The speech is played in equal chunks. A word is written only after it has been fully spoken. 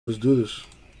Let's do this.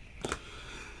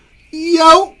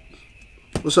 Yo!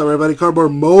 What's up, everybody?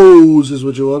 Cardboard Mo's is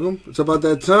what you're welcome. It's about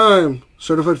that time.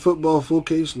 Certified football full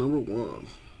case number 1.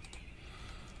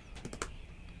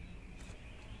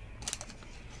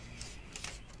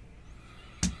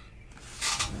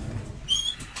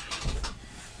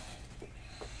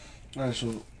 Alright,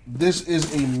 so this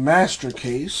is a master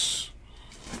case.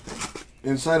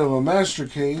 Inside of a master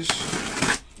case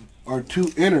are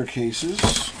 2 inner cases.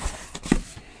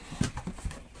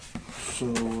 So,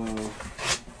 we're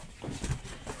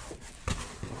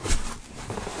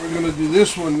going to do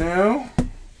this one now.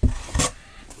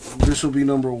 This will be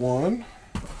number 1.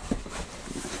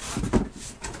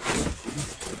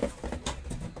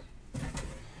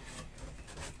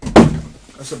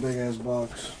 That's a big ass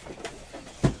box.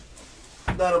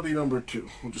 That'll be number 2.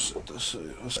 We'll just set this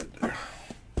aside there.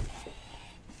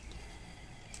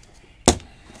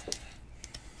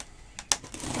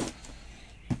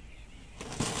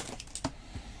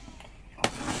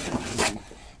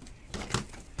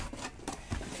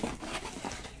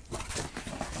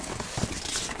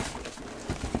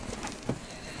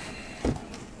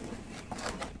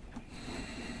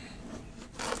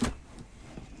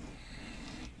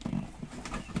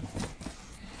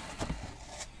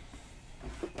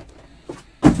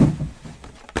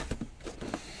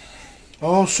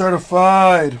 Oh,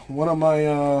 certified. One of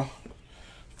my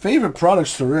favorite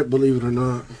products to rip, believe it or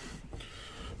not.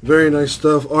 Very nice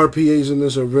stuff. RPAs in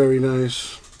this are very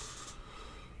nice.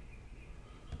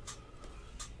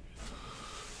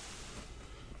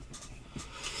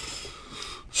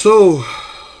 So,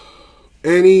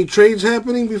 any trades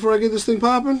happening before I get this thing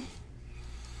popping?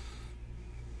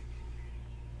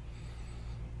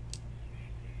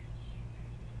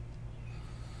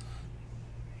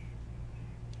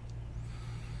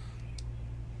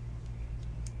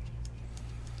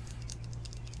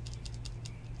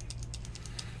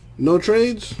 No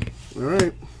trades?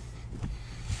 Alright.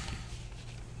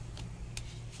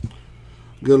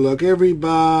 Good luck,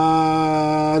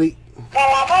 everybody.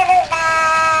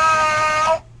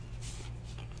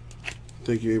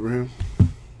 Thank you, Abraham.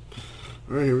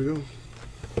 Alright, here we go.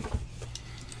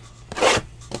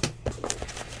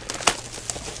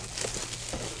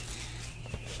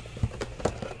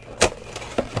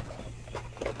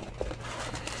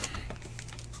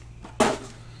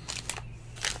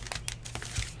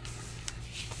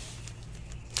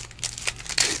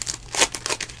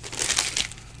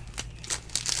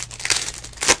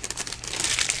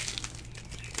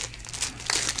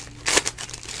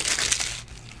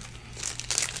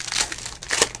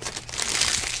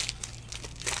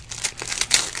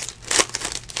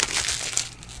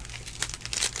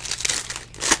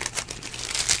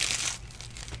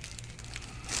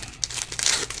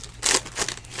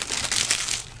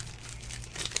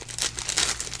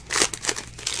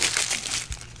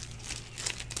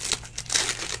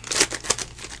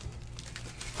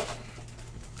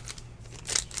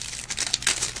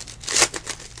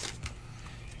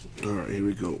 Alright, here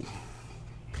we go.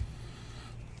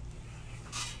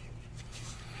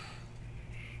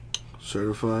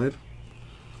 Certified.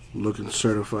 Looking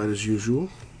certified as usual.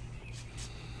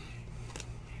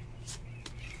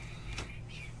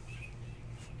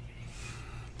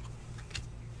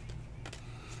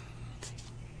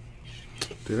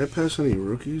 Did I pass any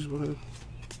rookies? What?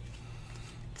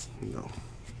 No.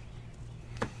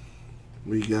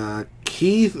 We got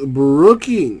Keith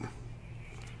Brooking.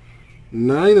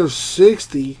 9 of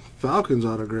 60 Falcons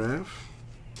autograph.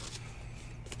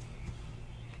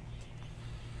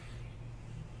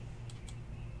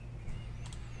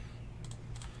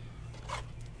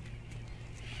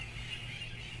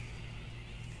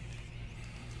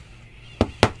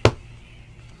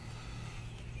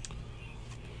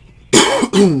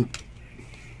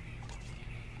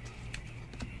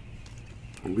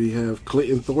 We have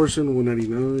Clayton Thorson,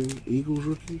 199, Eagles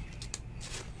rookie.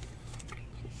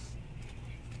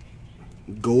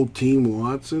 Gold Team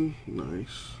Watson,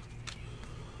 nice.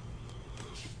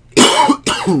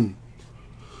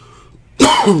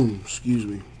 Excuse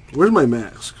me. Where's my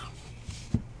mask?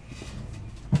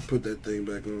 Put that thing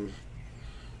back on.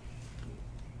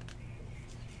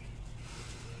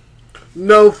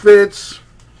 No fits.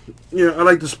 Yeah, I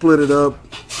like to split it up.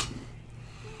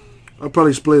 I'll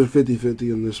probably split it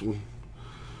 50-50 on this one.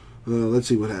 Let's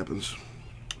see what happens.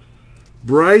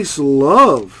 Bryce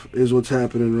Love is what's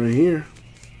happening right here.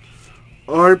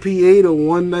 RPA to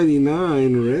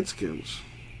 199 Redskins.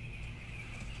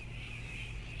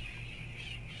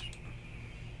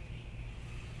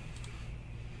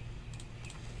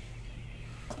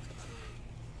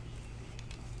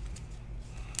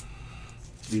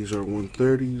 These are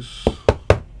 130s.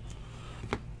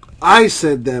 I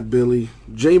said that, Billy.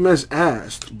 J-Mess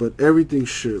asked, but everything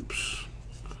ships.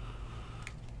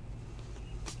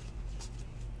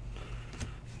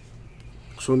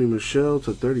 Sony Michel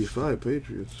to 35,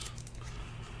 Patriots.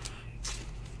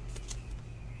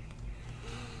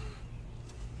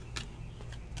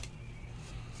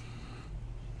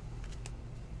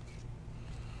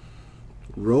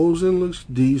 Rosen looks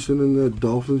decent in that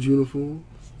Dolphins uniform.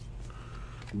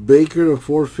 Baker to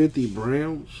 450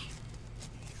 Browns.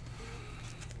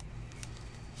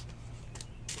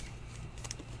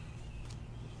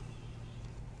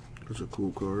 That's a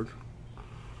cool card.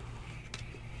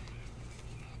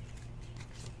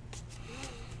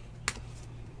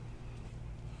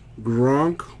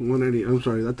 Gronk, 180. I'm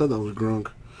sorry, I thought that was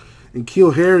Gronk. And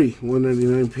Keel Harry,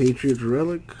 199 Patriots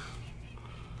relic.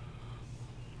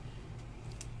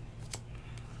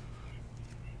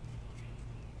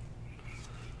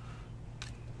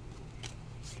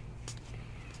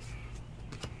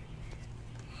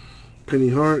 Penny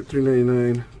Hart,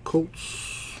 399 Colts.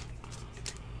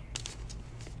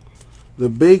 The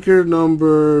Baker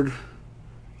numbered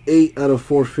 8 out of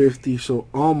 450, so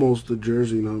almost the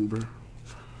jersey number.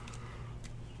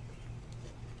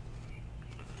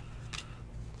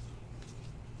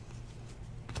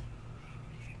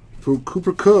 For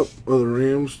Cooper Kupp of the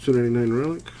Rams, 299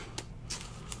 relic.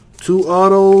 2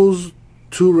 autos,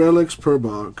 2 relics per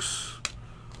box.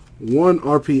 1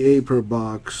 RPA per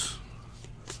box.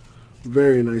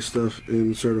 Very nice stuff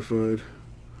in certified.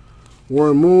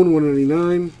 Warren Moon,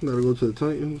 199. That'll go to the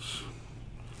Titans.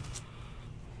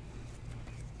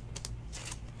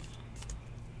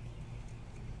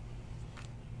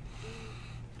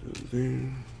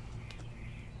 There.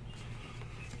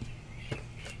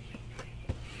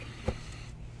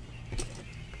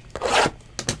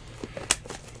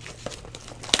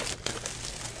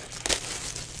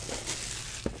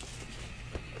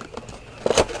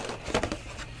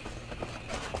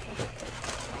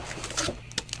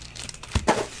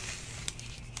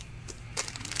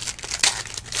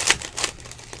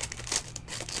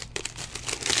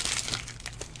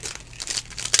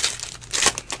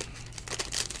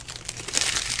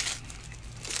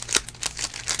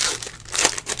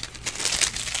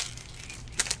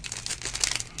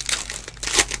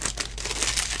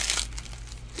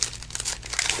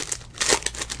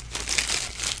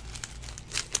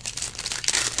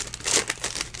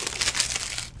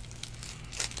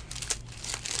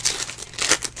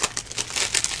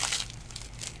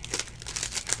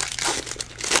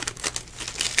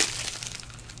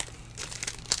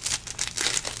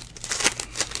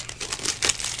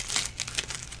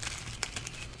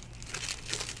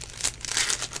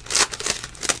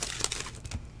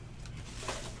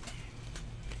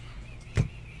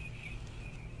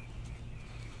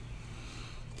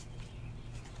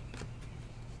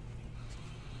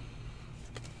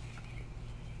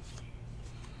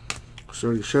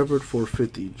 Sterling Shepard,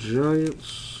 450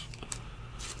 Giants.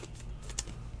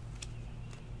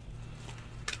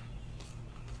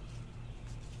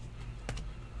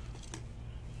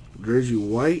 Reggie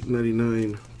White,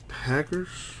 99 Packers.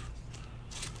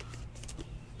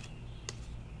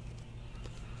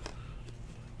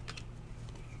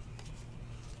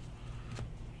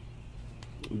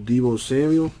 Deebo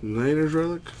Samuel, Niners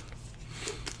relic.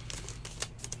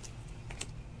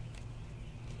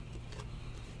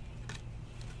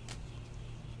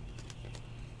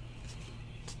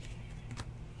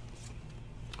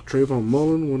 Trayvon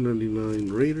Mullen,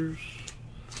 199 Raiders.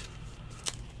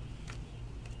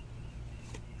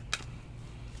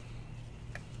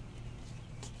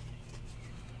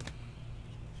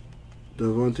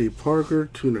 Devontae Parker,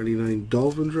 299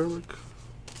 Dolphins relic.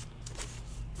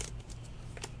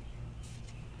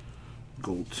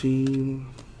 Gold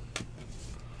team.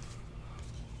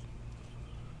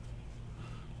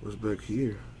 What's back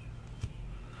here?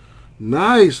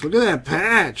 Nice! Look at that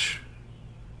patch!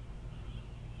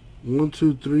 1,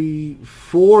 2, 3,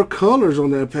 4 colors on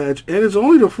that patch, and it's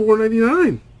only the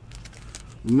 $4.99.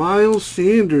 Miles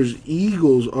Sanders,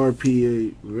 Eagles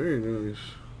RPA. Very nice.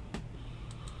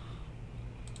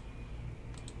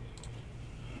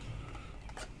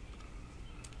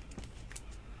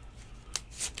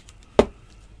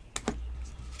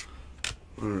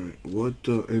 Alright, what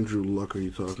Andrew Luck are you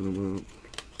talking about?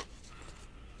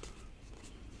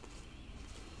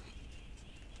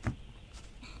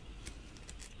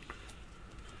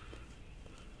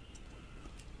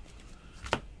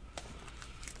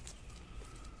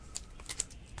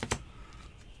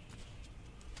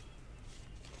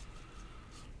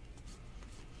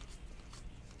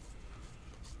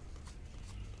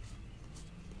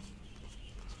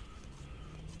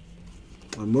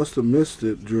 I must have missed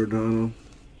it, Giordano.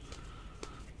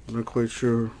 I'm not quite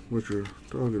sure what you're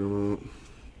talking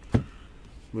about.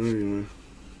 But anyway.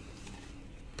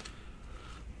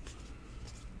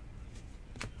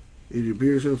 Adrian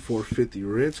Peterson, 450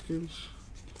 Redskins.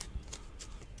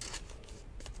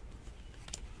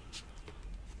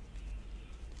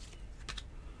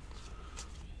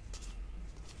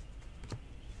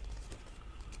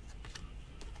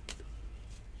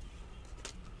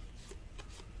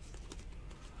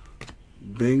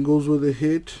 Bengals with a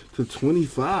hit to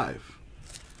 25.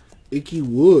 Icky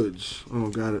Woods. Oh,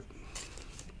 got it.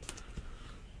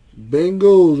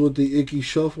 Bengals with the Icky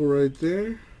Shuffle right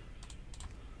there.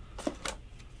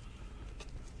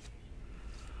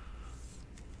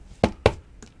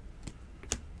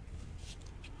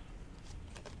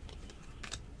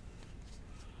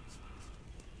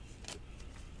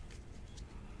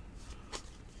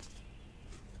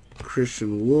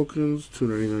 Christian Wilkins,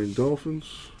 299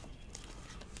 Dolphins.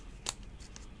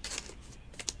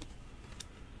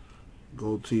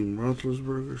 Gold Team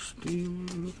Roethlisberger,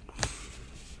 Steelers.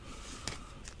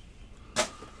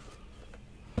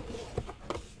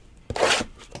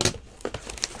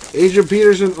 Adrian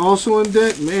Peterson also in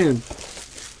debt? Man,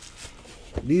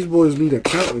 these boys need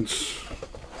accountants.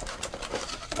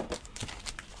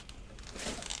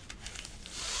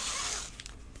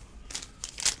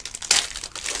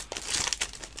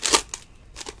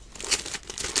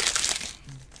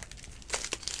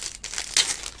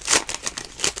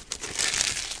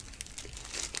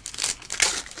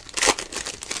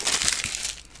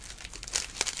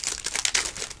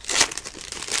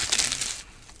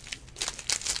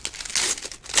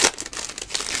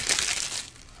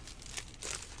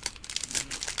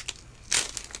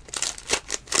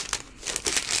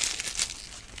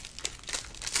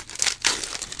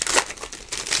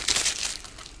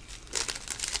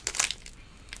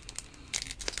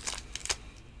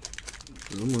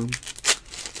 Come on.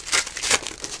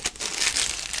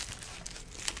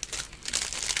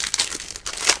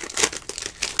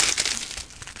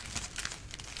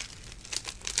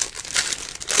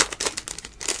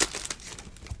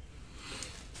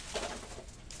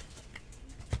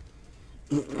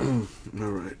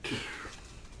 All right.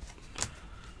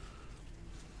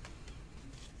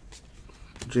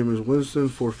 Jameis Winston,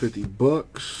 450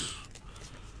 bucks.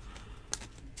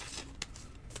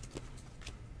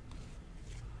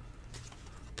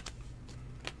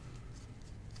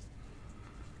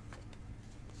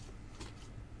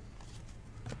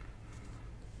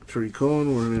 Trey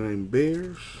Cohen, 199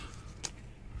 Bears.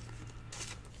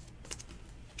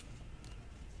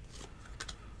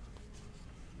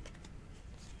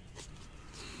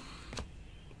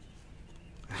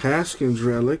 Haskins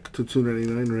relic to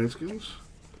 299 Redskins.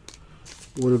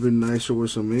 Would have been nicer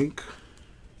with some ink.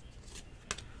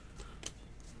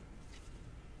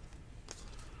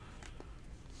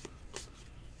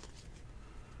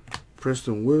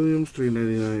 Preston Williams,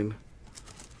 399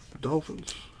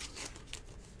 Dolphins.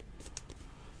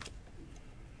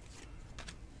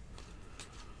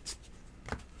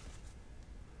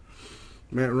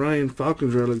 Matt Ryan,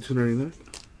 Falcons relic, 299.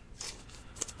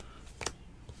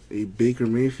 A Baker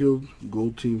Mayfield,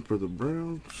 gold team for the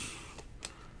Browns.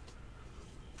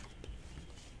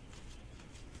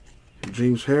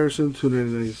 James Harrison,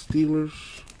 299 Steelers.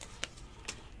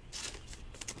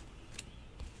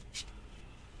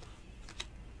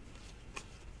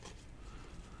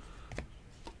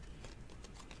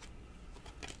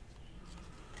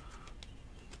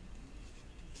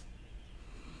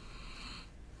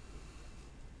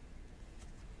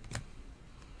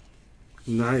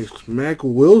 Nice. Mac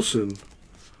Wilson,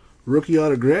 rookie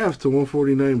autograph to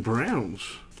 149 Browns.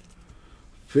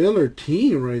 Filler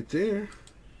team right there.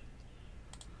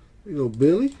 There you go,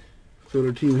 Billy.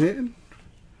 Filler team hitting.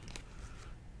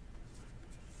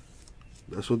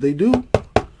 That's what they do.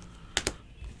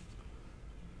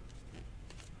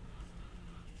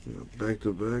 Back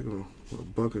to back, a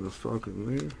buck and a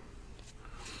Falcon there.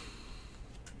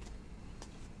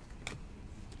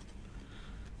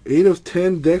 Eight of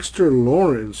 10, Dexter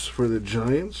Lawrence for the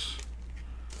Giants.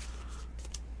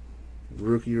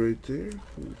 Rookie right there.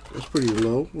 That's pretty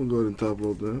low. We'll go ahead and top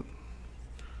load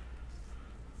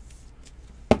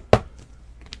that.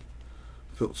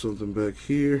 Felt something back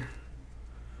here.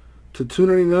 To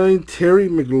 299, Terry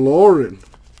McLaurin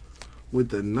with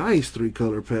the nice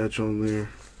 3-color patch on there.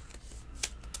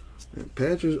 And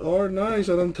patches are nice,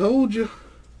 I done told you.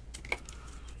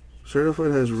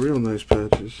 Certified has real nice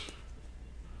patches.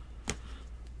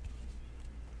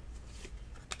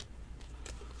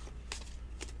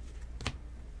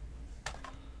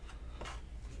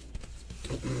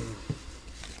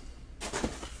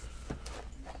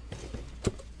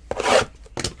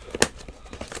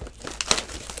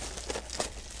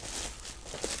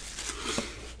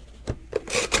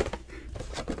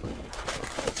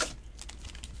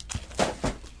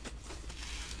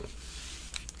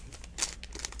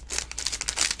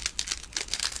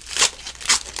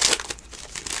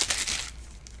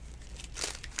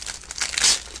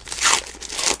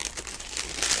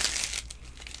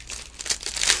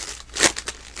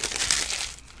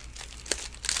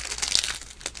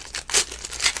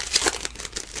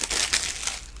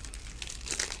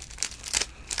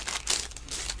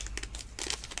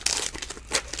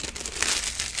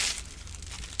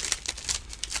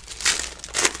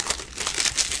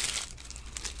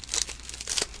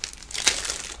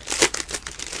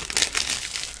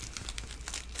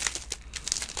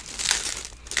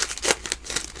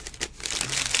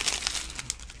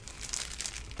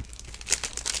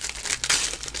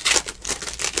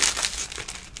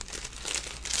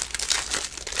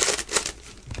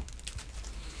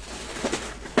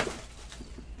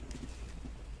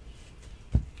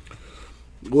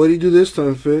 What do you do this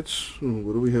time, Fitz? Oh,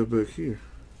 what do we have back here?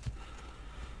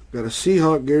 Got a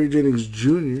Seahawk, Gary Jennings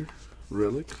Jr.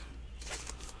 relic.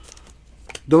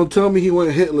 Don't tell me he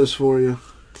went hitless for you.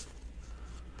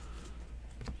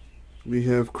 We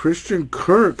have Christian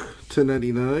Kirk,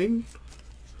 1099.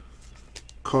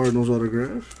 Cardinals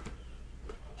autograph.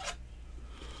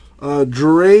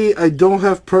 Dre, I don't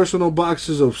have personal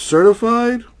boxes of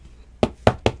certified.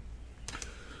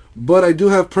 But I do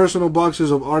have personal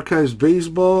boxes of Archives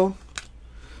Baseball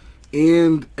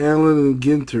and Allen and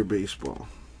Ginter Baseball.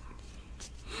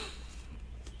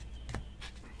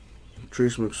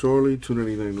 Trace McSorley,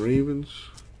 $2.99 Ravens.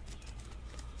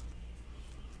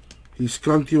 He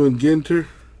skunked you in Ginter.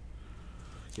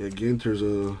 Yeah, Ginter's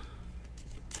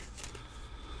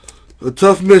a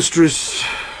tough mistress.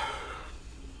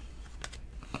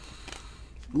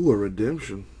 Ooh, a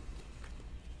redemption.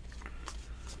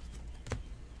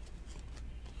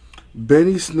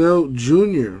 Benny Snell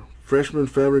Jr. Freshman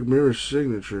Fabric Mirror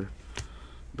signature.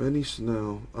 Benny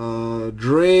Snell.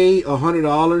 Dre,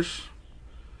 $100.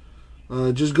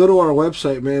 Just go to our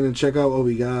website, man, and check out what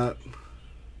we got.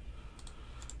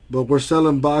 But we're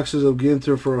selling boxes of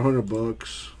Ginter for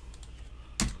 $100.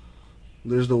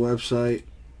 There's the website.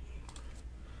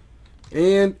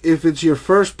 And if it's your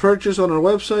first purchase on our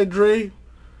website, Dre,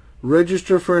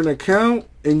 register for an account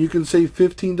and you can save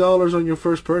 $15 on your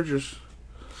first purchase.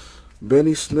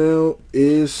 Benny Snell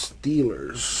is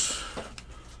Steelers.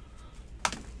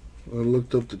 I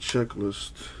looked up the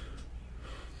checklist.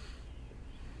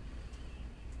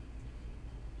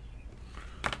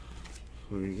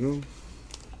 There you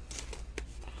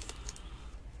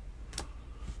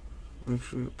go.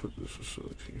 Actually, I'll put this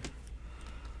aside here.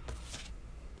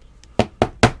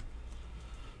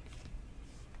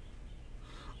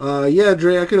 Yeah,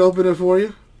 Dre, I could open it for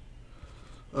you.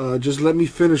 Just let me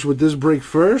finish with this break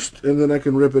first, and then I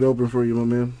can rip it open for you, my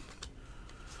man.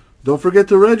 Don't forget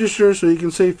to register so you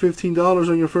can save $15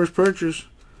 on your first purchase.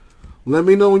 Let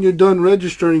me know when you're done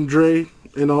registering, Dre,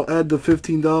 and I'll add the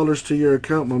 $15 to your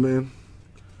account, my man.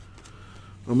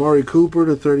 Amari Cooper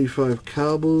to 35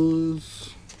 Cowboys.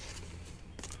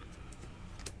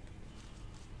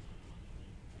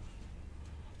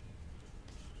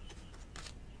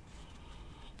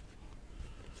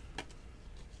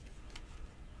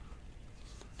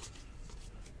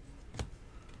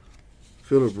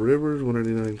 Phillip Rivers,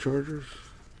 199 Chargers.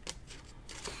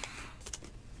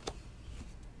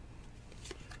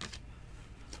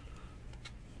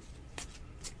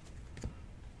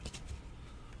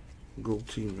 Gold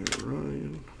team Matt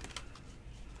Ryan.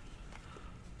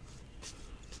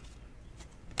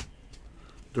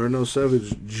 Darnell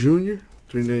Savage Jr.,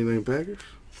 399 Packers.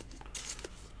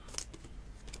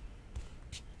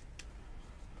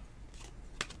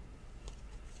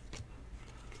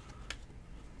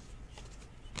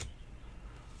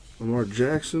 Lamar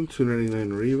Jackson,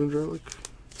 299 Ravens relic.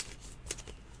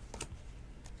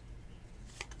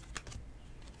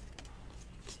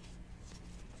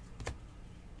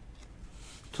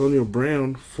 Antonio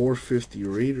Brown, 450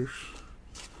 Raiders.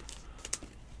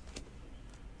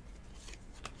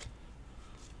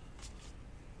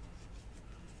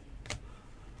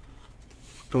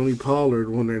 Tony Pollard,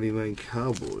 199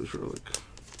 Cowboys relic.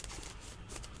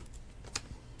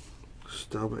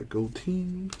 Stop at Gold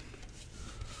Team.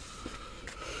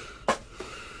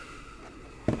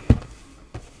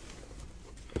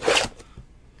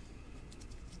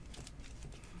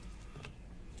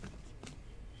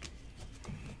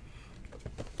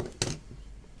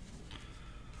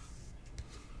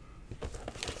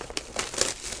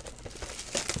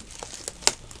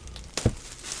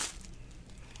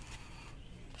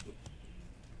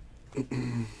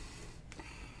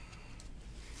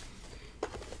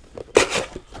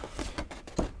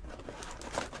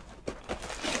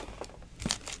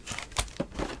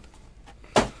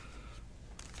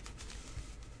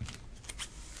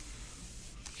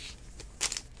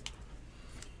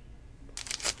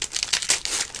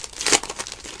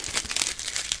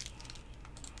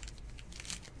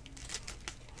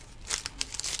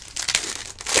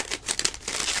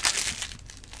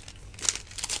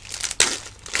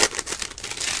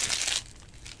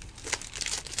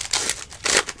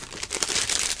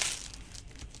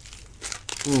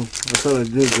 I thought I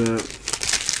did that.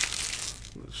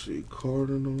 Let's see,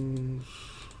 Cardinals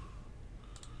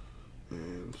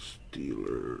and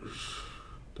Steelers.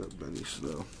 That Benny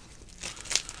Snell.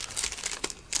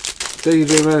 Thank you,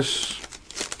 JMS.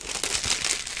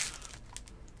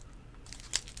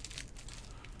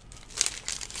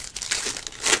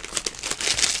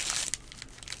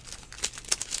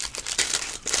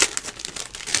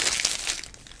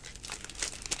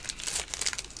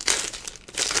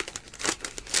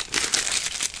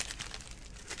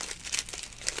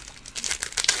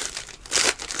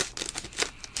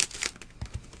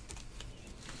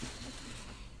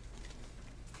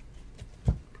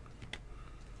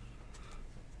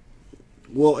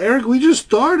 Well, Eric, we just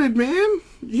started, man.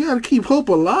 You gotta keep hope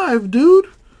alive, dude.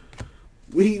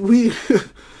 We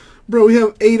bro, we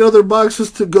have 8 other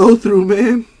boxes to go through,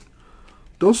 man.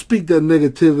 Don't speak that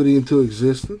negativity into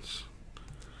existence.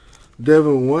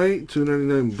 Devin White,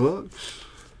 $2.99.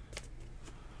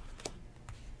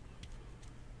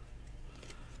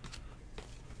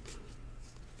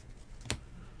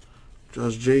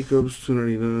 Josh Jacobs,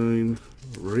 $2.99.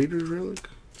 Raiders relic.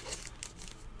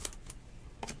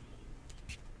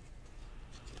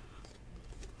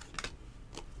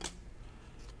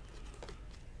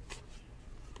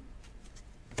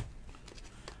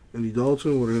 Andy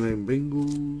Dalton, what are their name?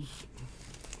 Bengals.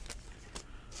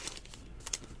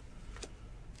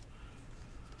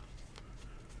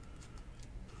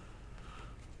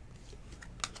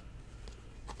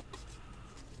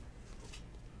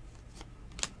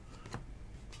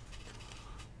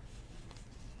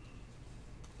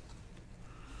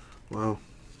 Wow.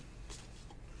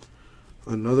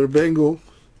 Another Bengal.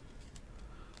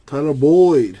 Tyler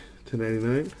Boyd,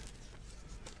 $2.99.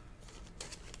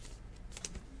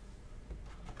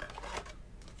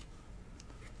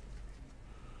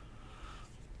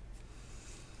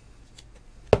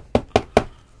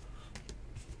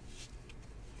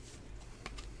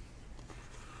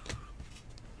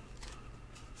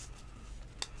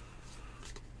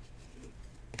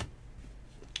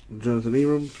 Jonathan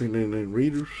Abram, $3.99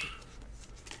 Raiders.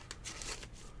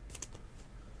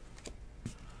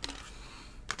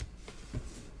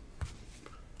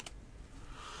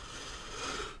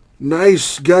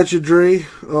 Nice, gotcha, Dre.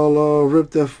 I'll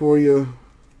rip that for you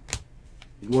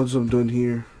once I'm done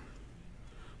here.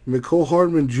 McCole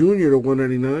Hardman Jr. to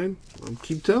 $1.99. I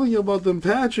keep telling you about them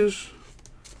patches.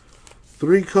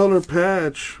 3-color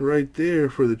patch right there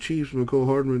for the Chiefs. McCole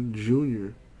Hardman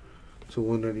Jr. to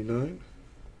 $1.99.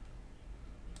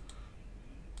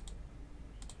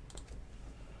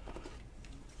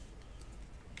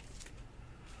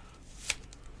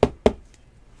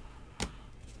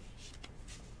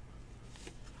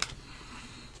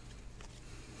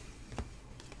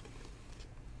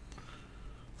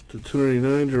 To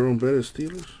 $2.99, Jerome Bettis,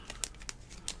 Steelers.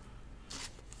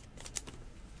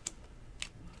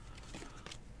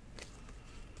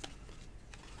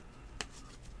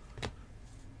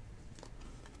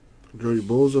 Joey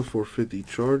Bosa, $4.50,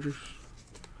 Chargers.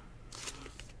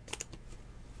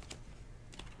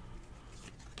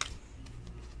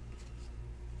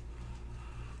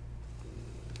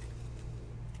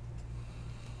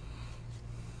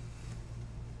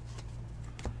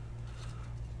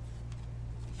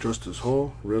 Justice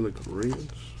Hall, relic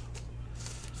Ravens.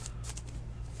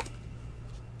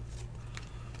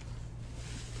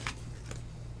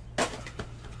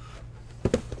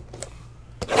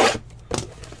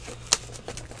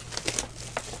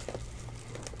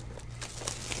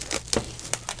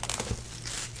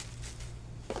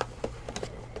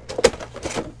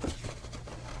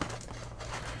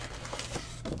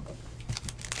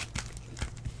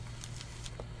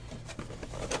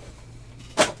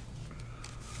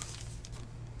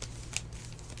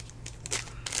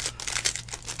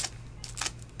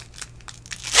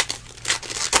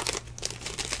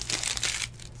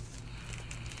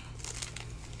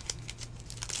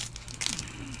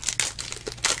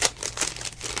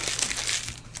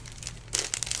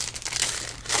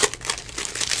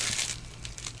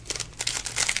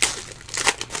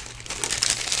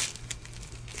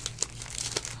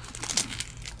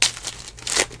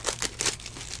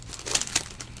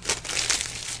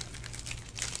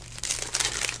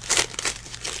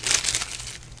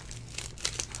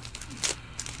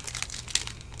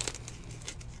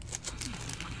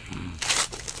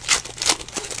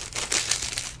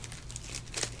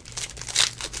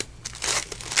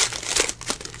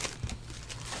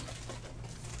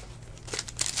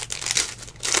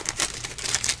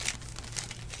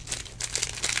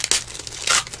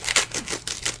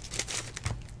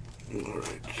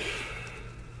 Alright.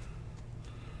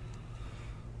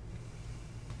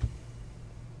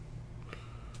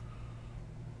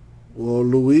 Well,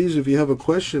 Louise, if you have a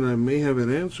question, I may have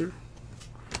an answer.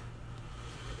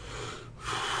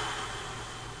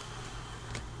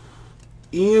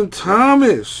 Ian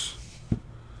Thomas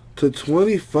to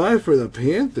 25 for the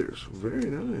Panthers. Very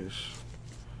nice.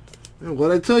 And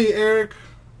what'd I tell you, Eric?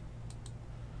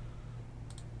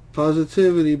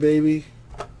 Positivity, baby.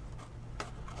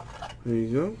 There you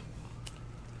go.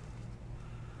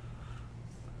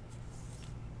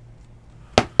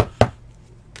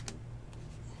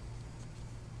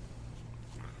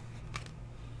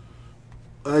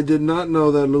 I did not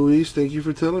know that, Luis. Thank you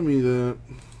for telling me that.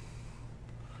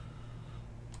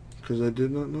 Because I did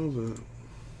not know that.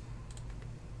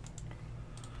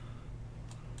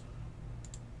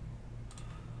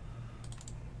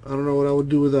 I don't know what I would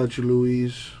do without you,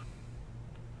 Louise.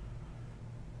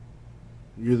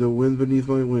 You're the wind beneath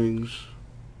my wings.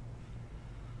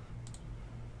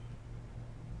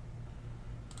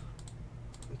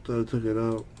 I thought I took it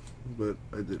out, but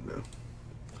I didn't now.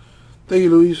 Thank you,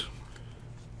 Louise.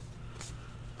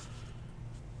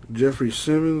 Jeffrey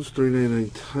Simmons,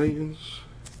 399 Titans.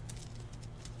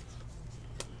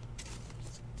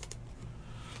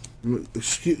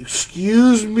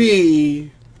 Excuse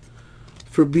me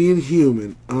for being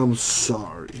human. I'm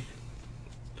sorry.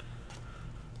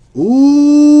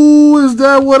 Ooh, is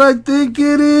that what I think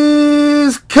it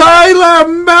is? Kyler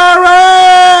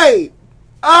Murray!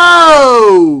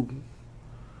 Oh!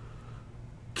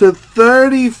 To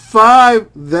 35.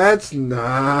 That's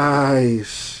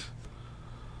nice.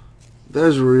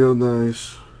 That's real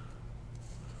nice.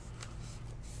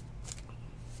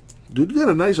 Dude got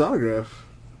a nice autograph.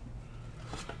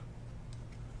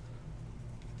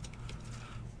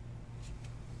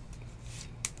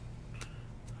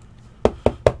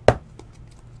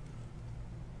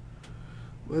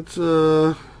 That's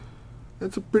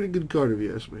a pretty good card if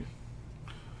you ask me.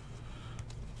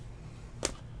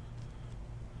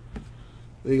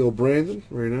 There you go, Brandon.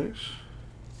 Very nice.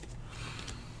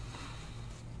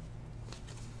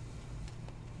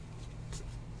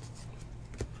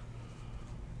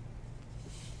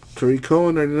 Tariq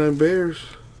Cohen, 99 Bears.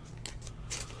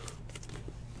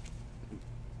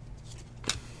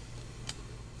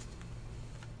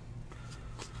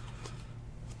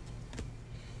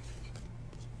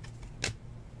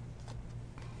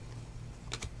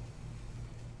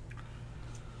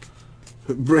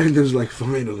 Brandon's like,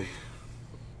 finally.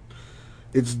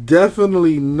 It's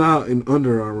definitely not an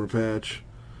Under Armour patch.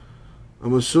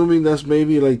 I'm assuming that's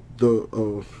maybe like the...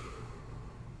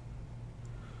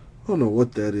 I don't know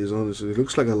what that is, honestly. It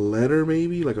looks like a letter,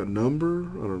 maybe? Like a number?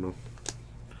 I don't know.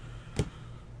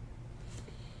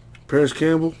 Paris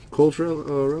Campbell, Colts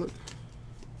relic.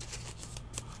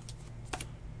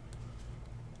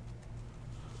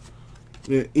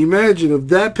 Yeah, imagine if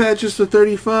that patch is to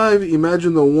 35,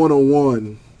 imagine the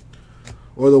 101.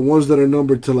 Or the ones that are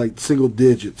numbered to like single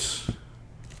digits.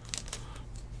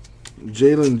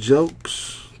 Jalen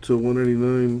Jokes to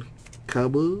 189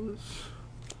 Cowboys.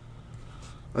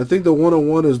 I think the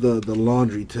 101 is the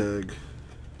laundry tag.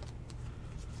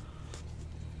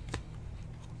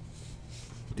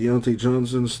 Deontay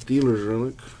Johnson, Steelers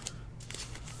relic.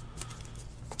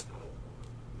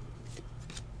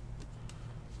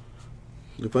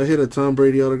 If I hit a Tom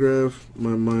Brady autograph,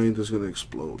 my mind is going to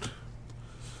explode.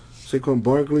 Saquon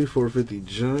Barkley, 450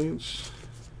 Giants.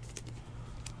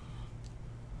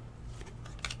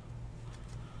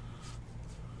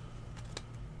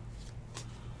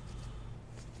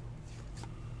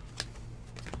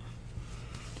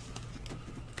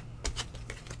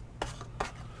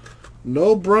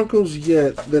 No Broncos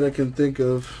yet that I can think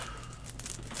of.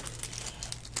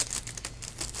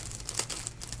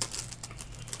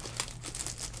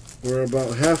 We're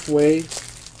about halfway.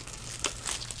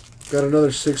 Got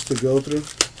another 6 to go through.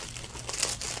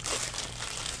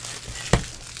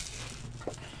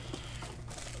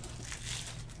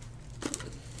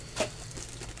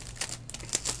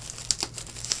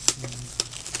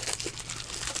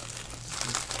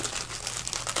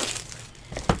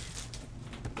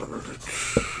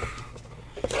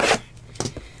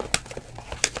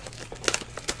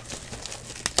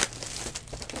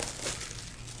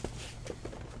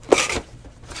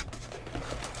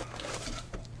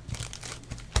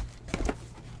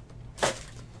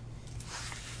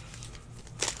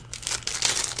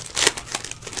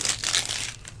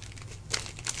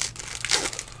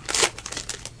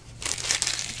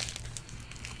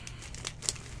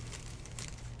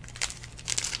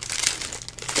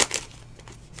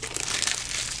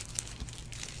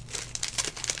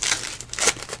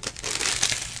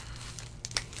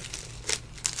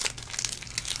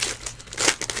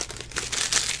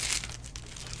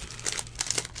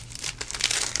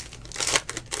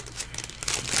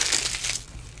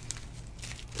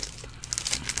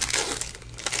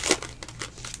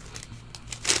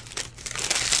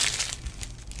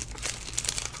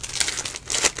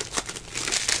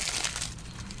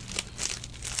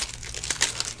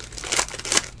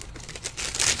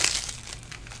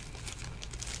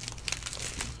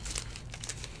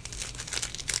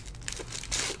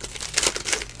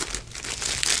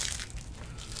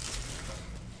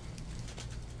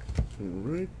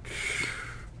 Alright.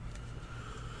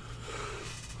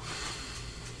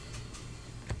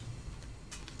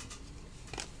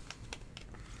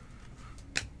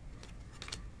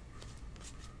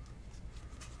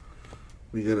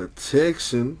 We got a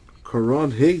Texan,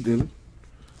 Karan Higdon,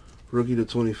 Rookie to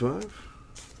 25.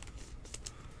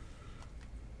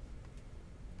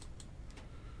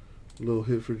 Little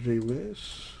hit for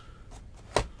J-Miss.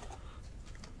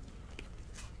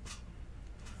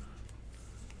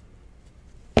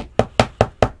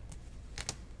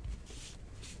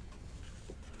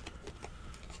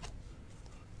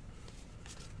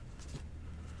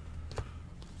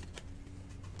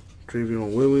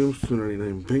 Travion Williams,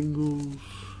 299 Bengals.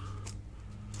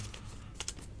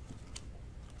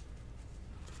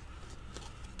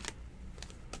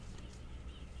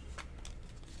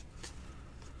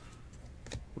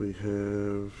 We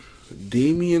have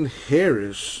Damian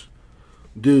Harris.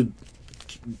 Dude,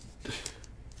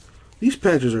 these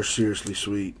patches are seriously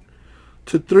sweet.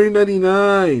 To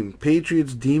 399,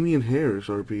 Patriots Damian Harris,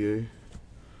 RPA.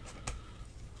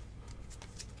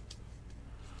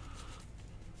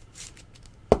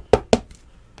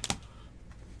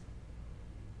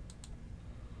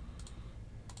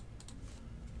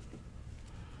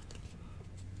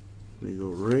 There you go,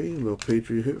 Ray. A little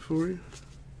Patriot hit for you.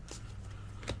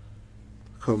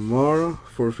 Kamara,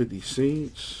 450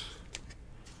 Saints.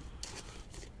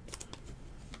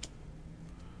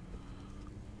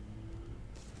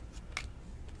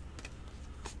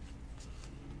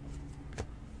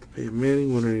 Peyton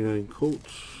Manning, 199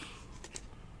 Colts.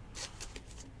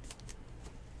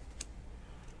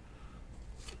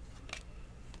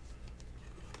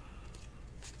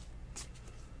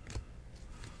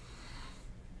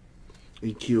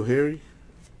 N'Keal Harry,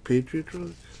 Patriot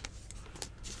truck.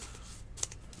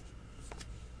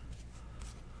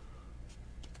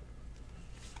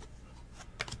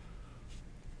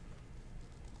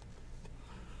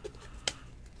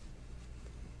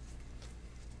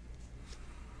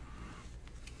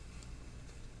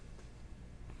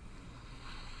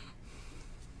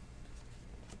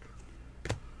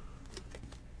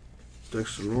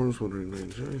 Dexter Lawrence,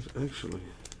 109 Giants. Actually,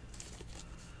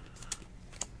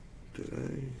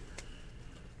 did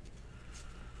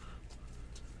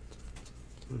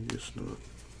I guess not.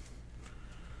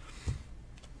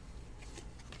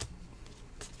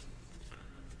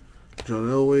 John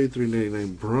Elway,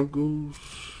 399 Broncos.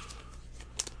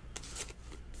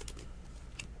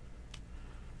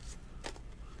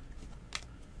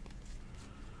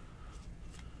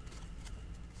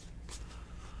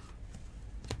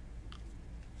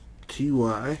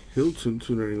 T.Y. Hilton,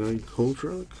 299 Cold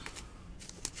Truck.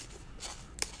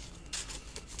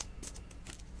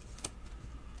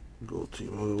 Gold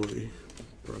team all the way.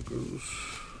 Broncos.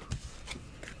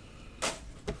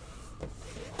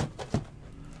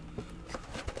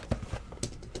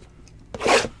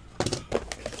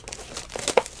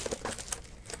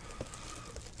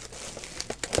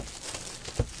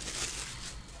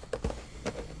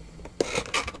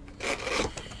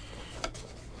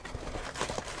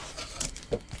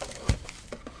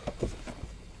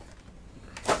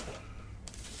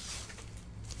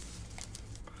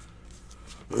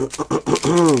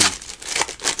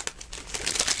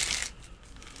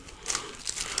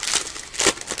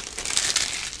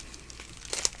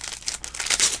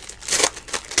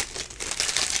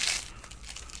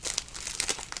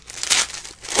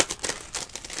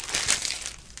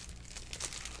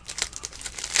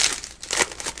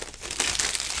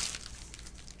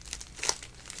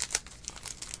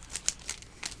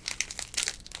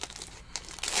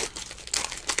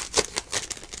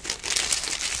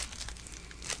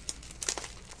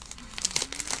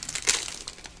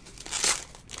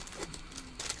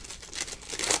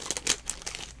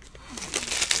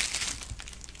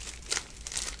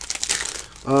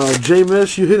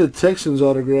 J-Miss, you hit a Texans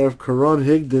autograph. Karan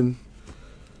Higdon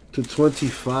to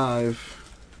 25.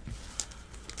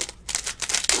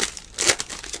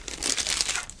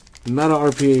 Not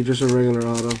an RPA, just a regular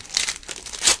auto.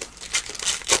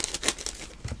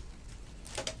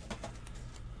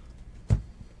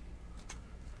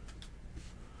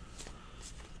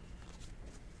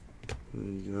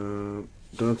 We got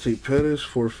Dante Pettis,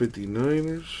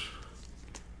 459ers.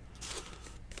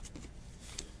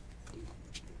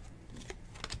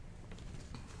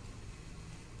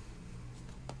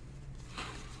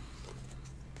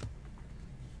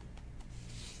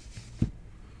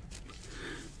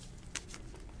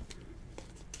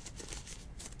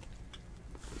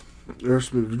 R.C.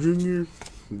 Smith Jr.,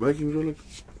 Vikings relic.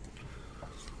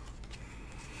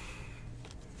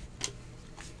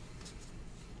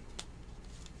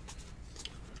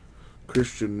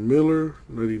 Christian Miller,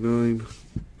 99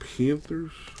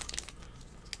 Panthers.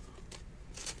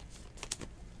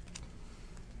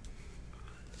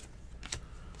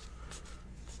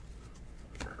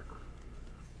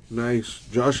 Nice.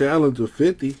 Josh Allen to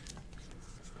 50.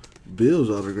 Bills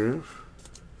autograph.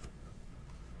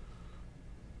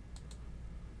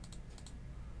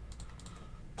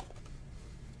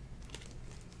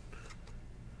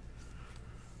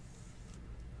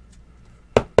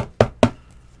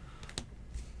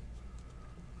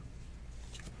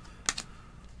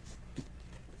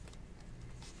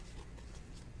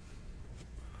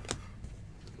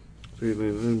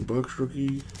 $3.99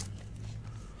 rookie.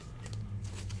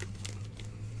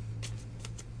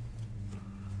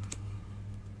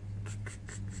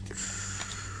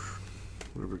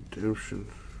 Redemption.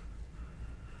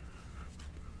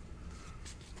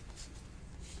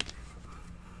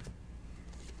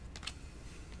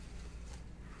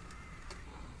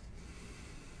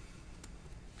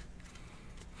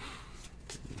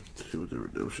 See what the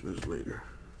redemption is later.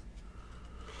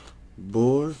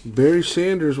 Boy, Barry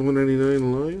Sanders,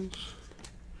 199 Lions.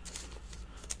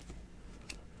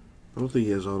 I don't think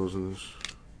he has autos in this.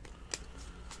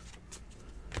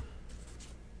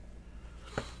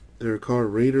 Derek Carr,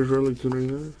 Raiders, relic,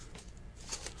 299.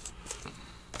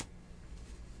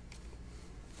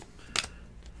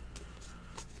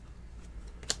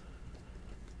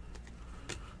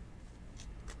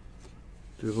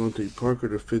 Devontae Parker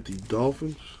to 50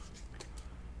 Dolphins.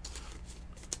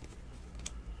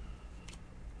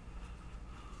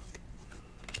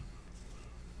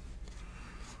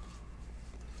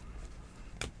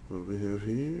 What do we have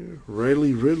here?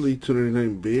 Riley Ridley,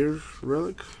 299 Bears,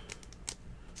 relic.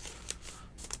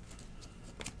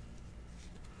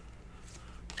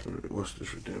 What's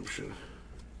this redemption?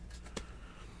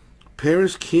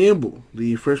 Paris Campbell,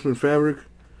 the freshman fabric,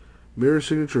 mirror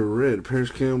signature red. Paris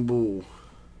Campbell,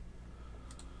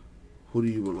 who do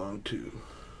you belong to?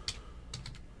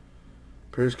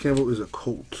 Paris Campbell is a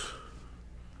Colt.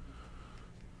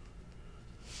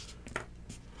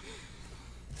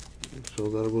 So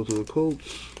that'll go to the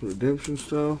Colts, redemption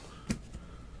style.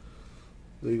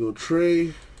 There you go,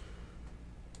 Trey.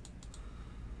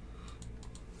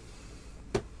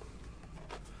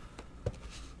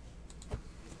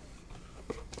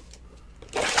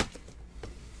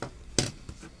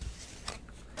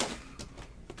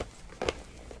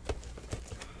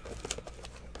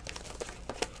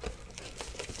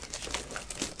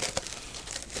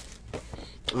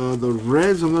 The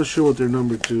Reds, I'm not sure what they're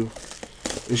numbered to.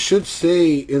 It should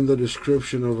say in the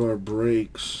description of our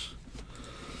breaks.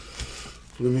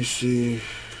 Let me see.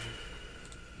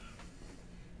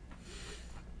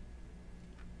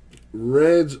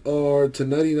 Reds are to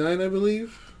 99, I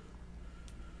believe.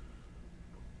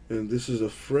 And this is a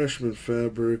freshman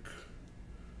fabric.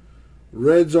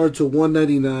 Reds are to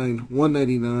 199.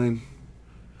 199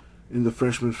 in the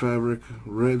freshman fabric.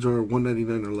 Reds are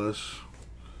 199 or less.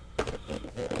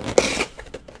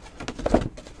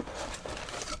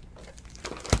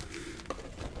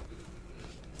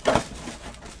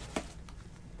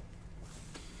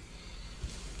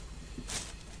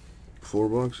 Four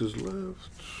boxes left.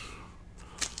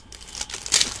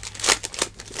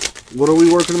 What are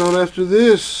we working on after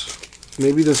this?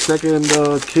 Maybe the second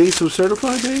case of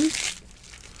certified, maybe?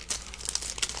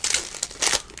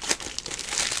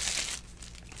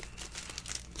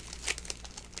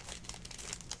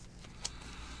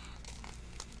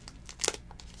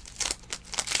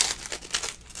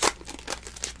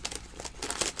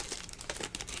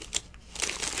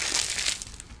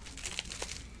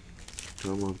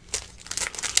 Come on.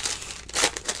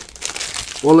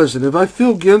 Well, listen, if I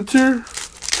feel Ginter,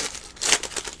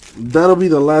 that'll be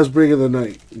the last break of the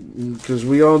night. Because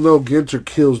we all know Ginter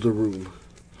kills the room.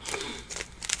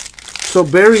 So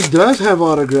Barry does have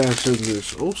autographs in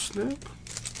this. Oh, snap.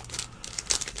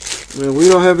 Man, we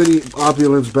don't have any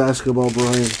opulence basketball,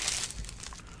 Brian.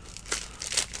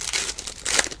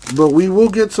 But we will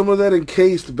get some of that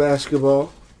encased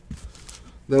basketball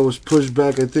that was pushed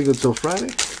back, I think, until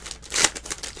Friday.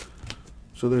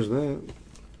 So there's that.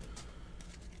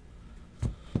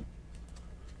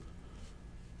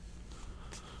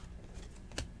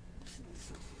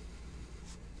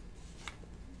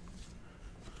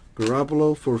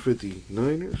 Garoppolo, 450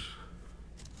 Niners.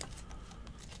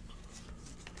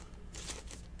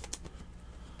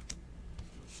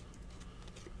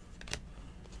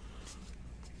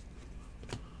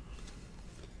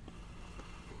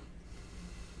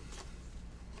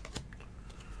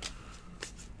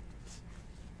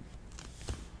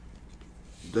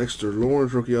 Dexter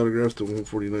Lawrence, rookie autographs to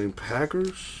 149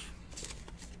 Packers.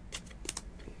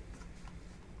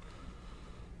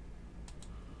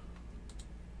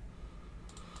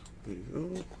 There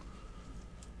you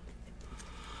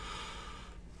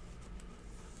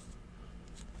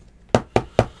go.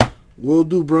 Will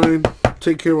do, Brian.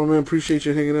 Take care, my man. Appreciate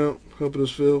you hanging out, helping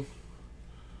us fill.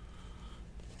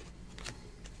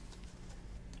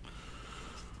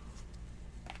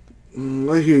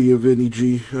 I hear you, Vinny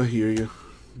G. I hear you.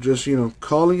 Just, you know,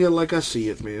 calling it like I see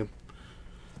it, man.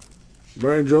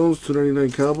 Brian Jones,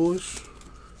 299 Cowboys.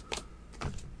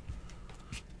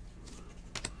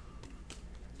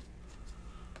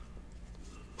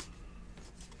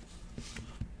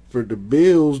 For the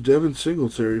Bills, Devin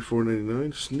Singletary,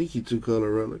 $4.99. Sneaky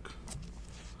 2-color relic.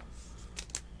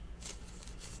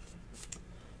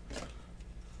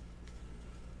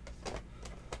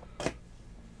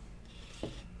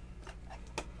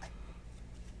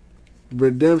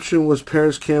 Redemption was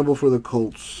Paris Campbell for the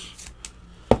Colts.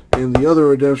 And the other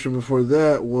redemption before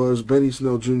that was Benny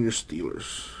Snell Jr.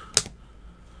 Steelers.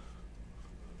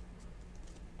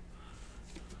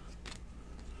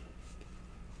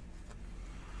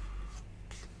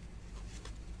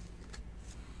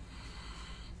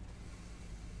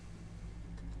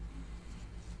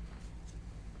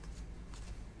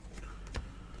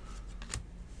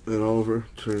 And Oliver,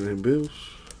 turning Bills.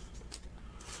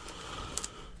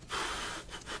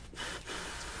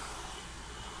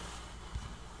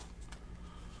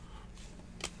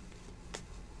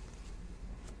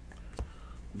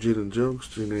 Jalen Jokes,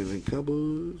 399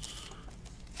 Cowboys.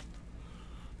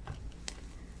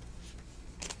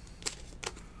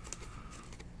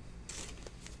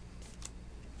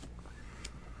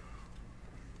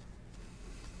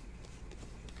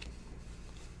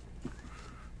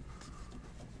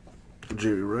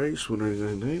 Jerry Rice,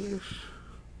 199 Niners.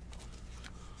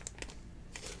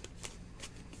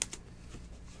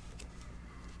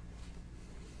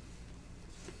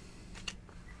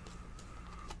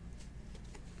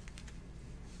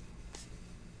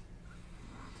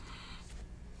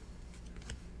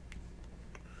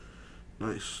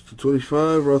 Nice. To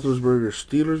 25, Roethlisberger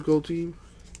Steelers gold team.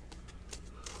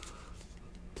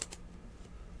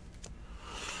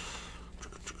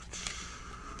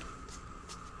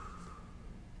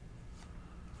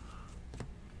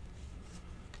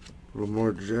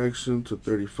 Lamar Jackson to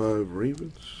 35,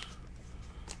 Ravens.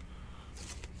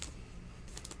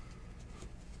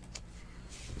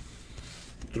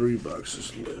 Three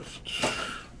boxes left.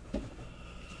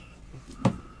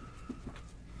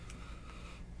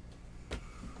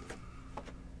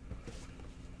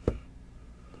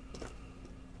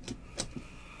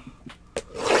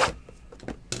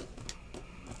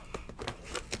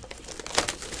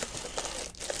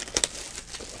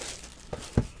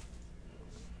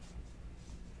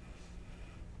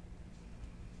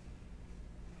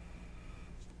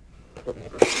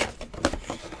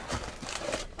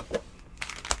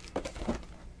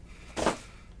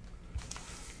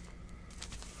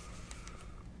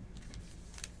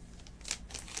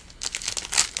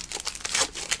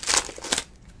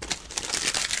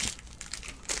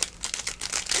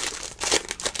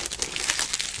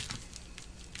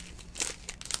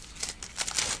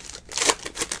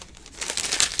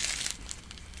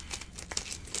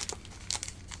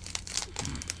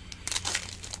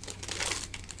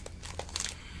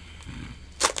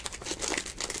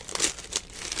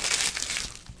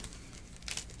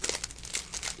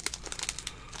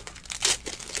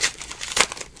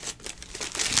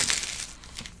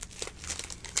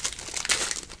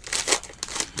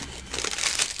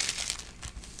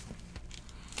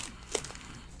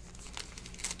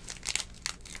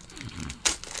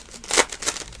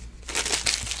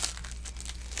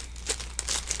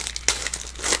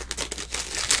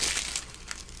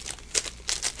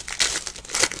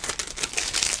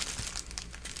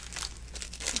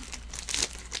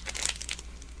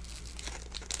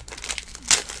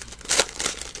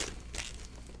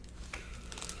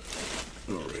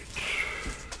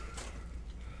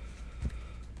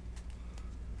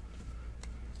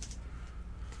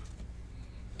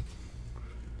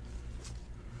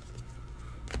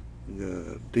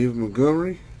 David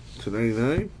Montgomery to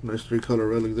 99. Nice 3-color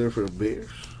relic there for the Bears.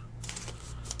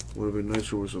 Would have been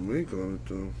nicer with some ink on it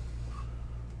though.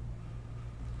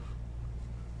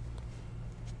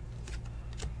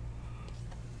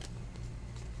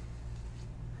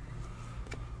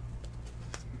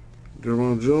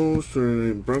 Deron Jones to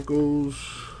 99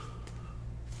 Broncos.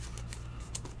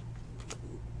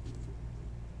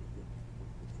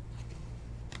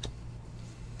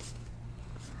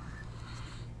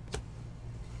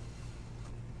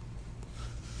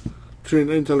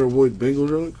 $9 Tyler Boyd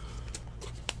Bengals relic.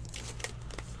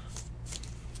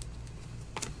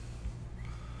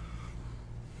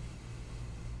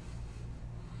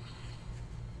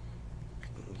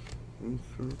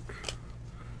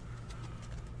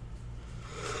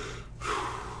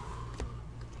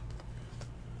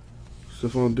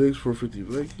 Stephon Diggs, 450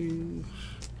 Vikings.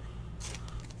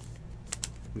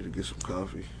 Need to get some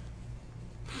coffee.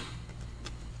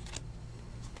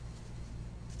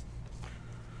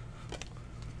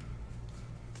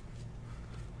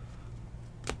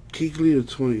 Kuechly to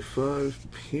 25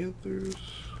 Panthers.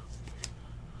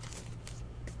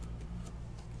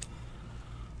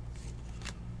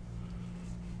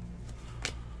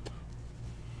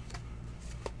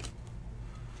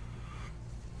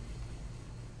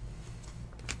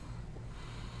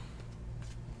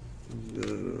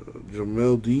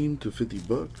 Jamel Dean to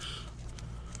 $50.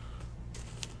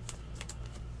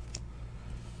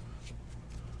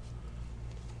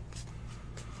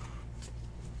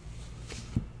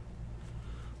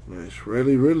 Nice.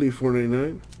 Ridley,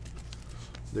 $4.99.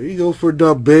 There you go for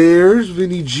the Bears,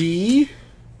 Vinny G.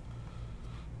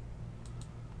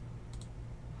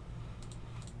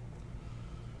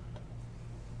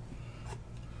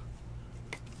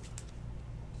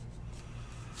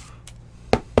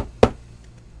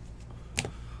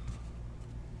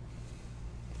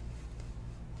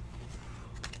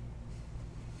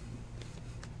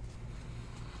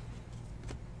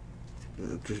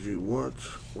 JJ Watts,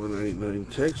 $199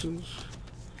 Texans.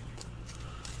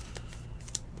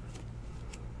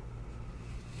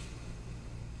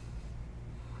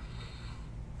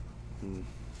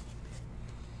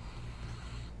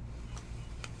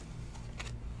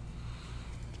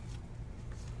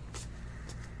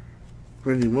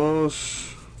 Randy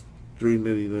Moss,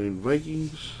 $3.99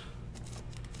 Vikings.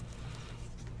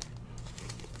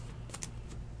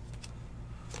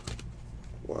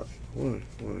 Why?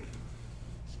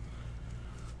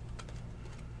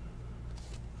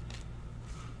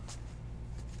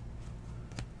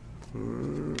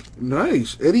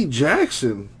 Nice. Eddie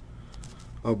Jackson.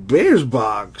 A Bears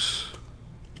box.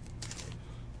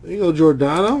 There you go,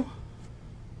 Giordano.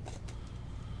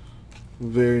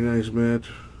 Very nice match.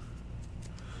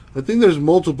 I think there's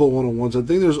multiple one-on-ones. I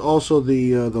think there's also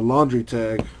the laundry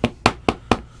tag.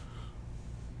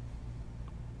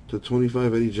 To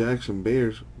 25 Eddie Jackson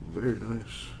Bears. Very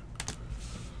nice.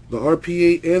 The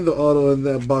RPA and the auto in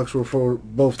that box were for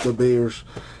both the Bears.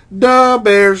 The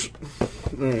Bears.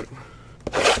 All right.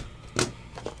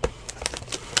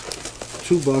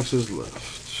 2 boxes left.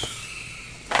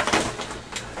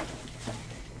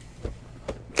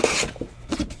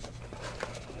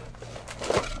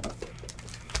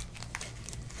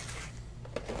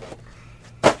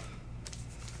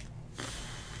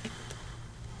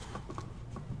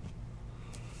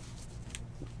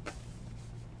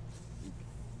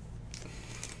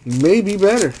 Maybe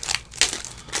better.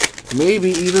 Maybe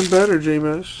even better,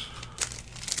 J-Mass.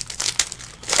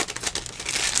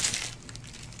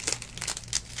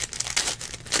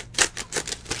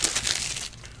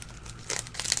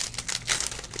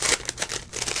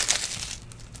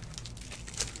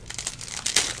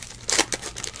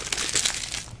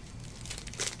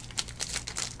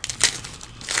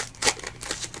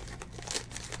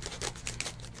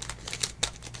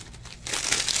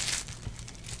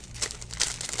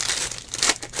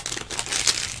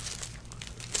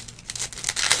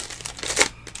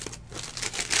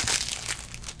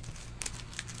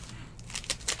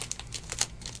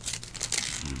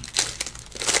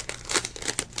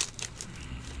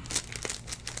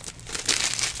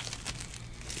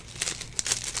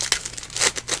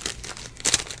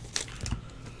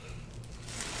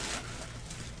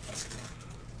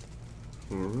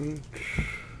 All right.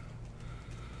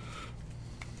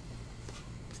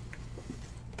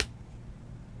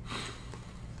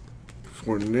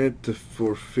 Fournette to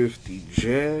 450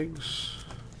 Jags.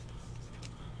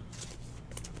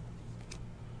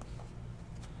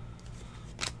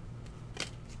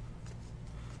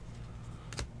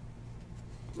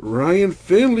 Ryan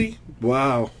Finley,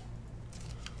 wow,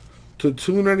 to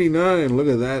 299. Look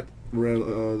at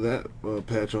that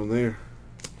patch on there.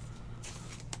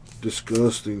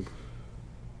 Disgusting.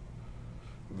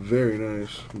 Very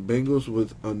nice. Bengals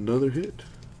with another hit.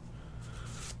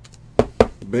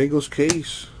 Bengals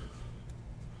case.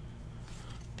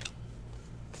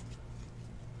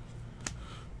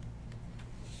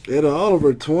 Ed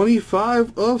Oliver,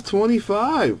 25 of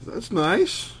 25. That's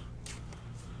nice.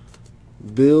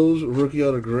 Bills rookie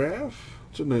autograph.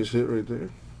 That's a nice hit right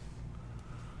there.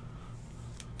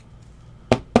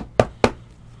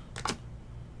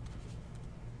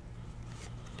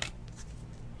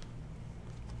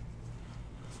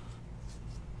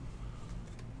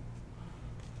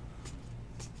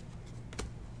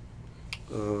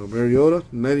 Mariota,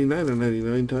 99 and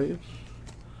 99 Titans.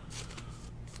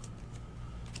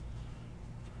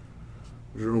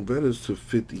 Jerome Bettis to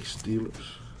 50 Steelers.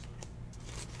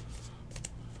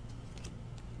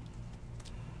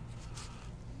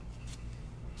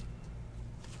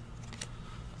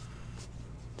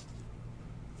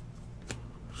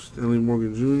 Stanley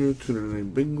Morgan Jr.,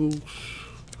 299 Bengals.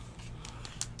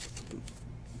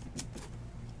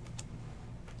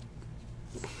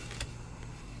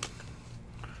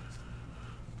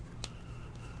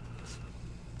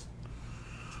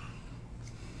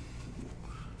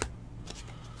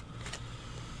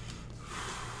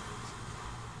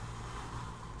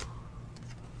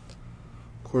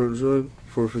 Quarter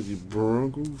 450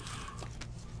 Broncos.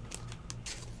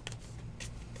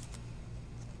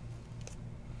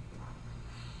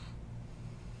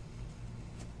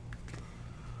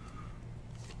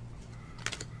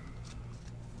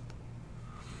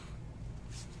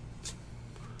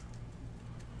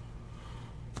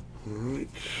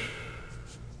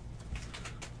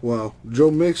 Wow.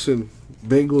 Joe Mixon,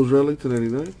 Bengals relic to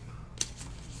 99.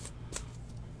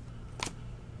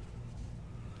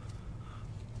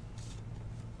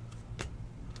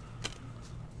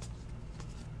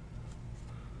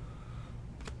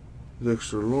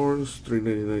 Dexter Lawrence,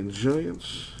 399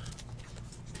 Giants.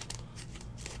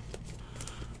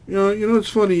 You know, it's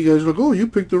funny. You guys are like, oh, you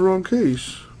picked the wrong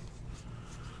case.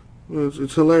 Well,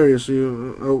 it's hilarious.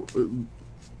 You know,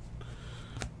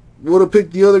 I would have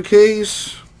picked the other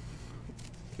case,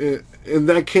 and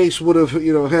that case would have,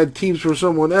 you know, had teams for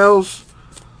someone else.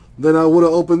 Then I would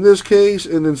have opened this case,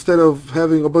 and instead of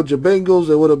having a bunch of Bengals,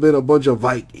 there would have been a bunch of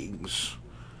Vikings.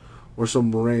 Or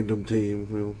some random team.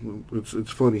 You know,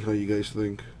 it's funny how you guys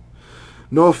think.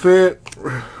 No Fant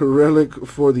relic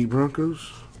for the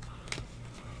Broncos.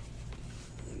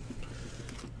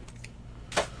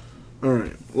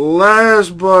 Alright,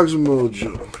 last box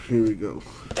mojo. Here we go.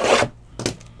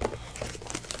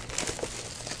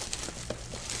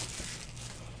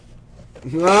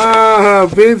 Ah,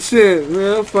 Vincent.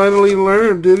 Yeah, finally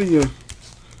learned, didn't you?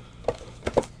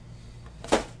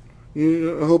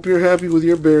 I hope you're happy with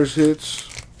your Bears hits.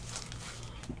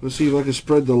 Let's see if I can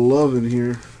spread the love in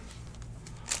here.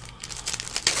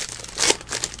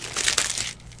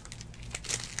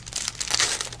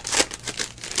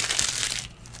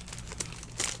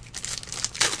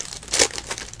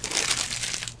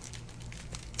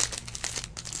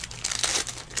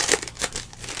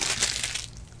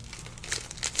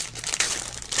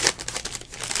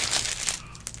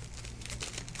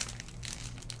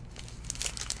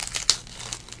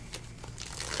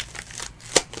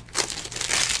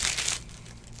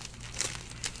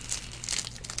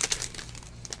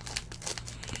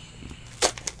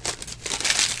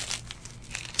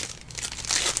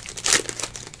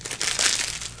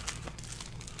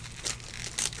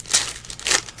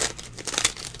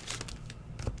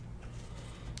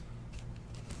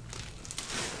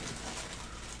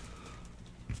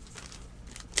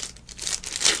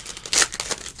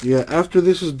 Yeah, after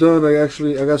this is done,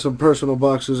 I got some personal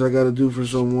boxes I got to do for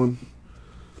someone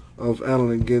of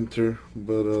Allen and Ginter.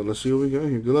 But let's see what we got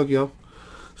here. Good luck, y'all.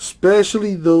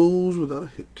 Especially those without a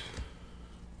hit.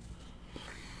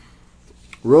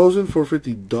 Rosen,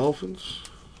 450 Dolphins.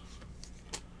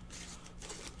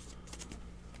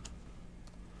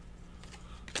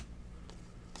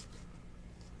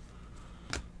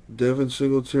 Devin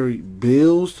Singletary,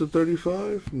 Bills to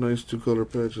 35. Nice two-color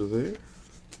patches there.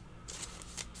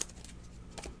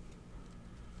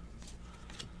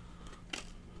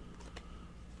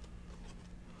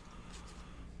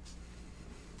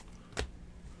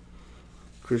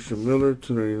 Christian Miller,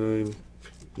 299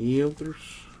 Panthers.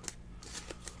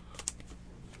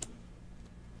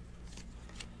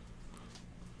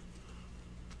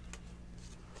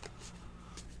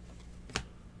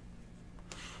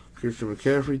 Christian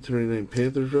McCaffrey, 299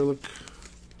 Panthers relic.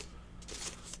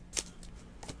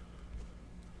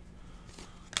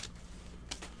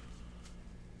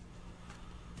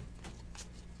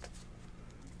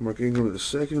 Mark Ingram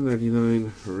II,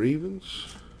 99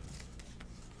 Ravens.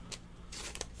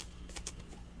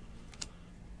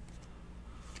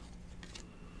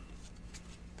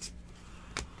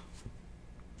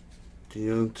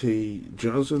 Deontay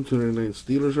Johnson, 299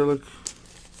 Steelers relic.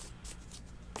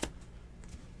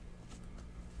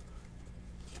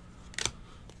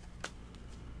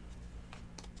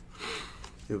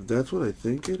 If that's what I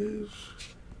think it is.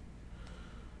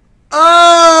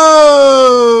 Oh,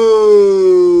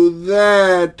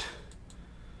 that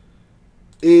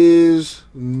is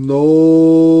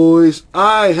noise.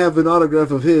 I have an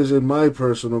autograph of his in my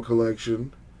personal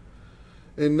collection.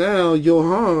 And now,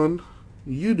 Johan,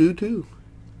 you do too.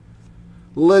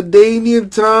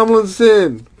 LaDainian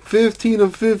Tomlinson, 15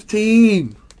 of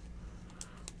 15.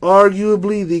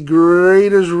 Arguably the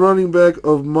greatest running back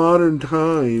of modern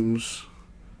times.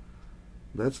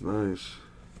 That's nice.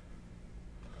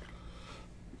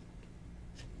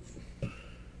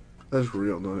 That's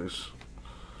real nice.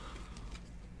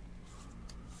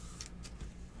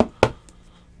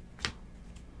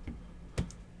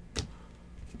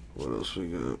 What else we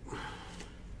got?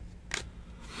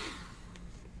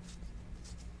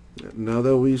 Now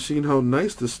that we've seen how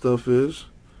nice this stuff is,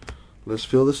 let's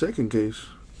fill the second case.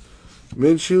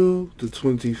 Minshew to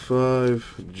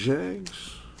 25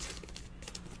 Jags.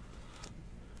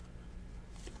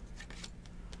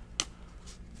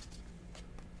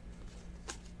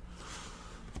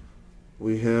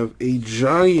 We have a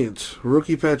giant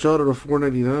rookie patch auto to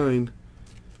 499,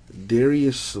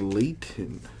 Darius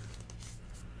Slayton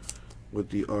with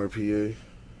the RPA.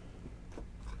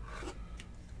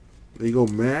 There you go,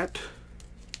 Matt.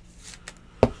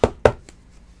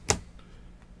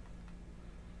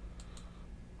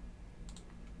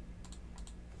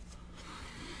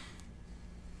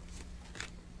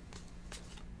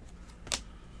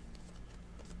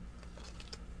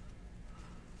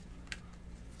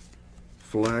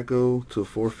 Flacco to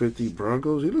 450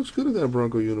 Broncos. He looks good in that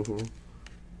Bronco uniform.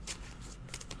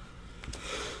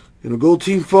 And a gold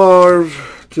Team Favre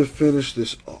to finish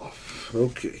this off.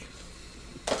 Okay.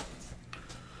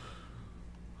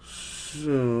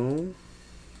 So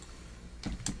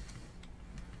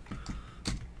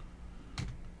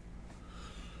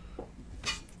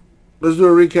let's do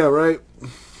a recap, right?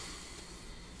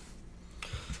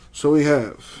 So we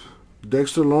have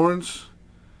Dexter Lawrence,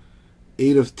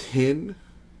 8 of 10.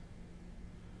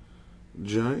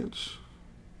 Giants.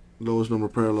 Lowest number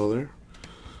parallel there.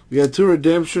 We had 2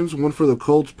 redemptions. One for the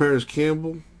Colts, Paris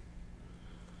Campbell.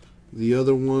 The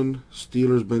other one,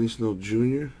 Steelers, Benny Snell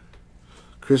Jr.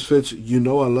 Chris Fitz, you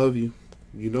know I love you.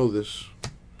 You know this.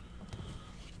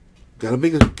 Gotta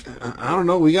make a, I don't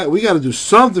know. We got to do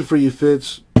something for you,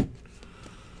 Fitz.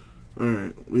 All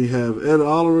right. We have Ed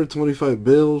Oliver, 25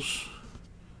 Bills.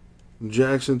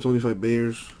 Jackson, 25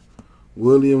 Bears.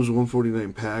 Williams,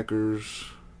 149 Packers.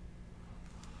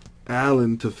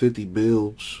 Allen to 50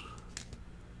 Bills.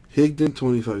 Higdon,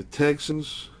 25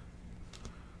 Texans.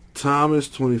 Thomas,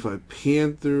 25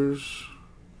 Panthers.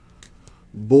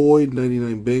 Boyd,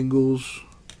 99 Bengals.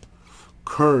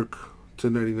 Kirk, to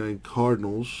 99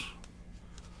 Cardinals.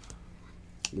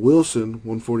 Wilson,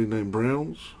 149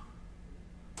 Browns.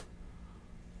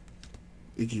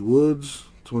 Ickey Woods,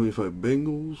 25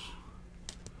 Bengals.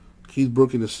 Keith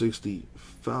Brooking to 60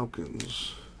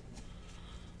 Falcons.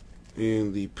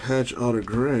 And the patch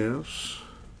autographs.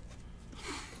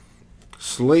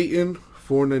 Slayton,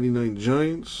 499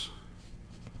 Giants.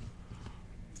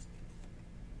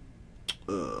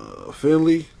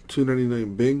 Finley,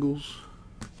 299 Bengals.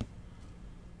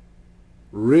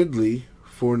 Ridley,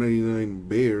 499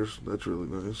 Bears. That's really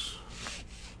nice.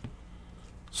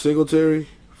 Singletary,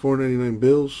 499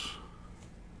 Bills.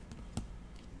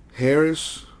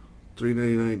 Harris,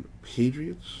 399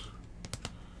 Patriots.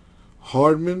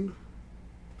 Hardman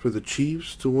for the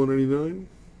Chiefs to 199.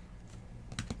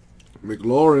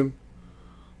 McLaurin,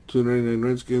 299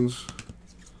 Redskins.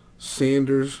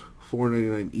 Sanders,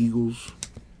 499 Eagles.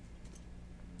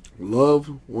 Love,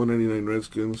 199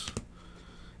 Redskins.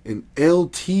 And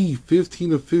LT,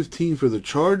 15 of 15 for the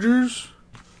Chargers.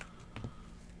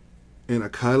 And a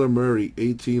Kyler Murray,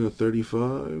 18 of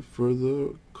 35 for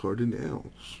the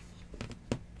Cardinals.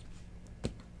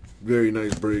 Very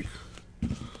nice break.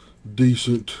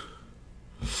 Decent.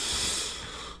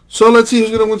 So let's see who's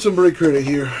going to win some break credit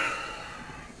here.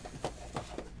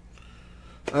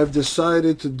 I've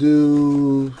decided to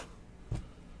do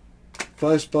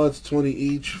 5 spots, 20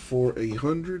 each for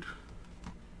 100.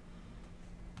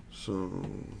 So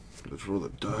let's roll the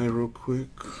die real quick.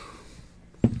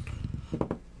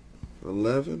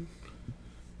 11.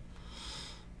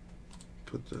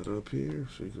 Put that up here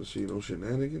so you can see no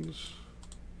shenanigans.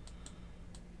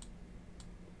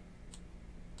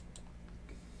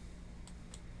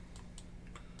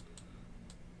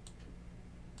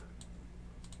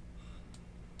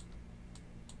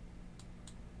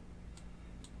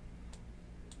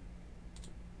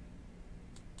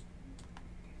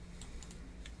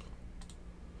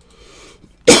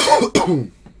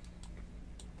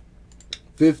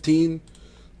 $15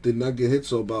 did not get hit,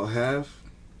 so about half.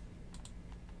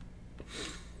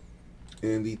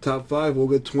 And the top 5 will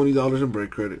get $20 in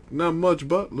break credit. Not much,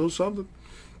 but a little something.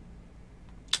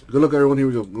 Good luck, everyone. Here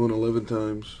we go. Going 11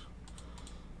 times.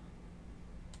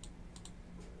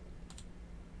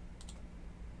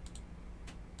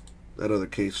 That other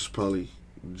case is probably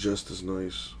just as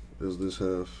nice as this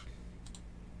half.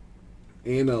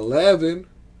 And 11.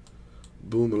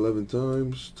 Boom, 11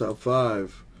 times. Top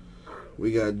 5.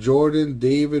 We got Jordan,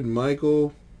 David,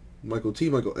 Michael T,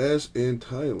 Michael S, and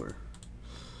Tyler.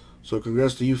 So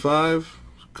congrats to you 5.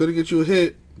 Couldn't get you a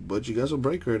hit, but you got some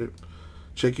break credit.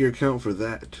 Check your account for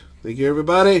that. Thank you,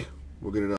 everybody. We'll get it up.